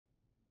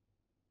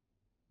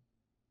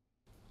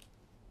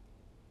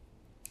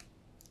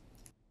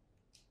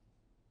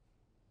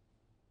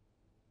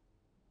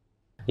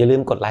อย่าลื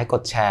มกดไลค์ก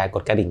ดแชร์ก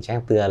ดกระดิ่งแจ้ง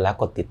เตือนและ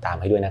กดติดตาม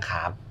ให้ด้วยนะค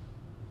รับ